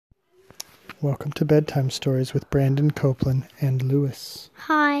Welcome to Bedtime Stories with Brandon Copeland and Lewis.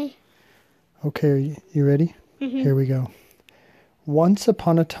 Hi. Okay, are you ready? Mm-hmm. Here we go. Once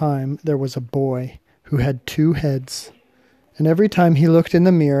upon a time, there was a boy who had two heads. And every time he looked in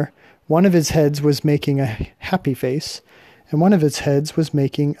the mirror, one of his heads was making a happy face, and one of his heads was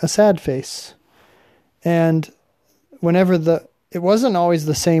making a sad face. And it wasn't always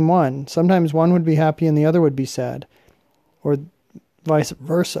the same one. Sometimes one would be happy and the other would be sad, or vice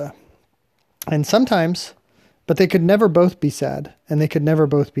versa. And sometimes, but they could never both be sad, and they could never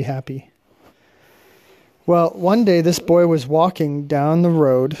both be happy. Well, one day this boy was walking down the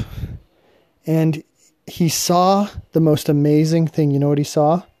road, and he saw the most amazing thing. You know what he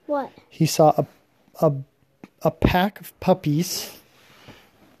saw? What? He saw a pack of puppies,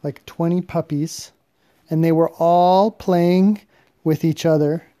 like 20 puppies, and they were all playing with each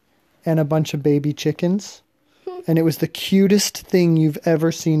other and a bunch of baby chickens. And it was the cutest thing you've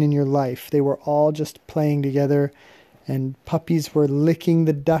ever seen in your life. They were all just playing together, and puppies were licking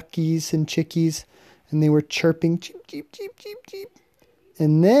the duckies and chickies, and they were chirping, cheep, cheep, cheep, cheep, cheep.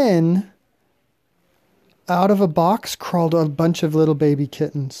 And then, out of a box crawled a bunch of little baby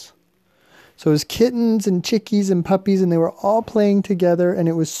kittens. So it was kittens and chickies and puppies, and they were all playing together, and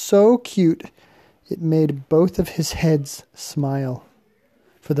it was so cute. It made both of his heads smile.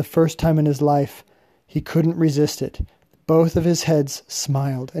 For the first time in his life, he couldn't resist it. Both of his heads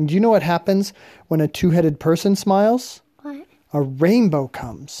smiled. And do you know what happens when a two-headed person smiles? What? A rainbow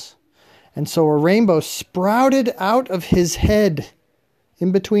comes. And so a rainbow sprouted out of his head.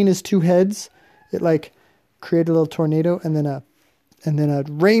 In between his two heads, it created a little tornado, and then a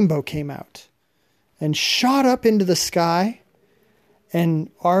rainbow came out and shot up into the sky and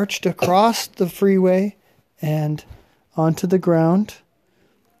arched across the freeway and onto the ground.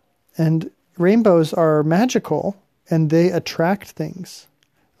 And rainbows are magical, and they attract things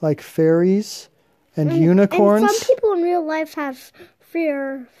like fairies and unicorns. And some people in real life have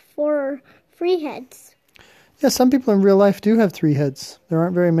four free heads. Yeah, some people in real life do have three heads. There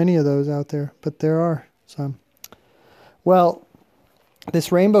aren't very many of those out there, but there are some. Well,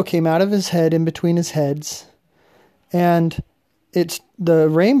 this rainbow came out of his head in between his heads, and the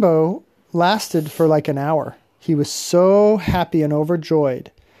rainbow lasted for like an hour. He was so happy and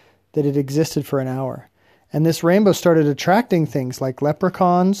overjoyed that it existed for an hour. And this rainbow started attracting things like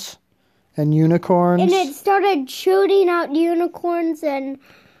leprechauns and unicorns. And it started shooting out unicorns and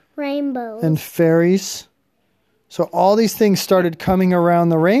rainbows. And fairies. So all these things started coming around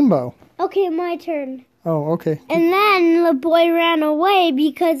the rainbow. Okay, my turn. Oh, okay. And then the boy ran away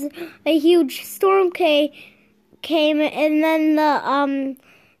because a huge storm came, and then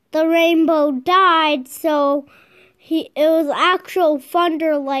the rainbow died, so it was actual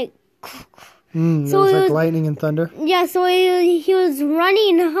thunder, like... So it was like lightning and thunder? Yeah, so he was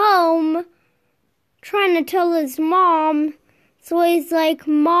running home, trying to tell his mom. So he's like,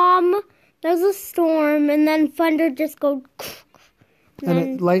 Mom, there's a storm, and then thunder just goes...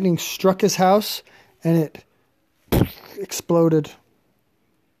 And lightning struck his house, and it exploded.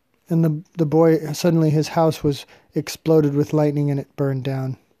 And the boy, suddenly his house was exploded with lightning, and it burned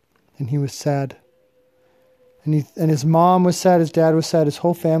down. And he was sad. And his mom was sad, his dad was sad, his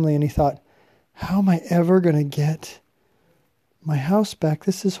whole family, and he thought, how am I ever going to get my house back?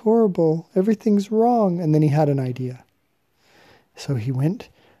 This is horrible. Everything's wrong. And then he had an idea. So he went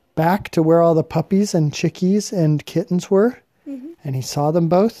back to where all the puppies and chickies and kittens were, and he saw them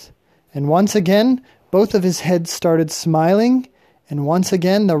both. And once again, both of his heads started smiling, and once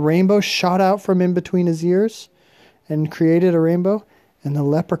again, the rainbow shot out from in between his ears and created a rainbow. And the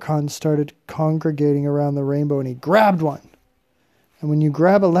leprechauns started congregating around the rainbow, and he grabbed one. And when you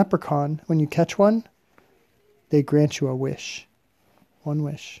grab a leprechaun, when you catch one, they grant you a wish. One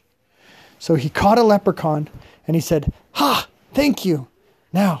wish. So he caught a leprechaun, and he said, Ha! Thank you!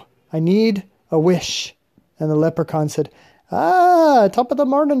 Now, I need a wish. And the leprechaun said, top of the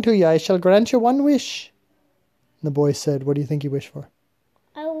morning to you. I shall grant you one wish. And the boy said, what do you think he wished for?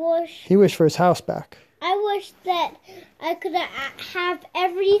 He wished for his house back. I wish that I could have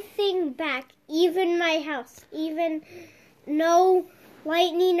everything back, even my house, even no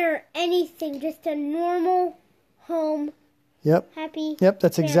lightning or anything, just a normal home. Yep. Happy. Yep,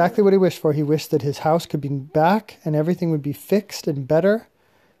 that's family. exactly what he wished for. He wished that his house could be back and everything would be fixed and better.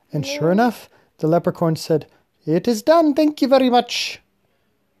 And sure enough, the leprechaun said, it is done, thank you very much.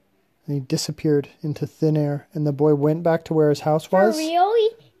 And he disappeared into thin air, and the boy went back to where his house was. For real?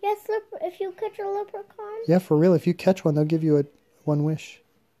 Yes, if you catch a leprechaun? Yeah, for real. If you catch one, they'll give you one wish.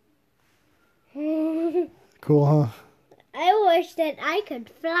 Cool, huh? I wish that I could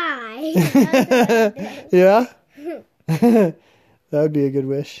fly. Yeah? That would be a good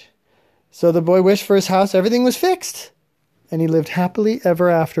wish. So the boy wished for his house. Everything was fixed. And he lived happily ever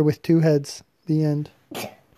after with 2 heads. The end.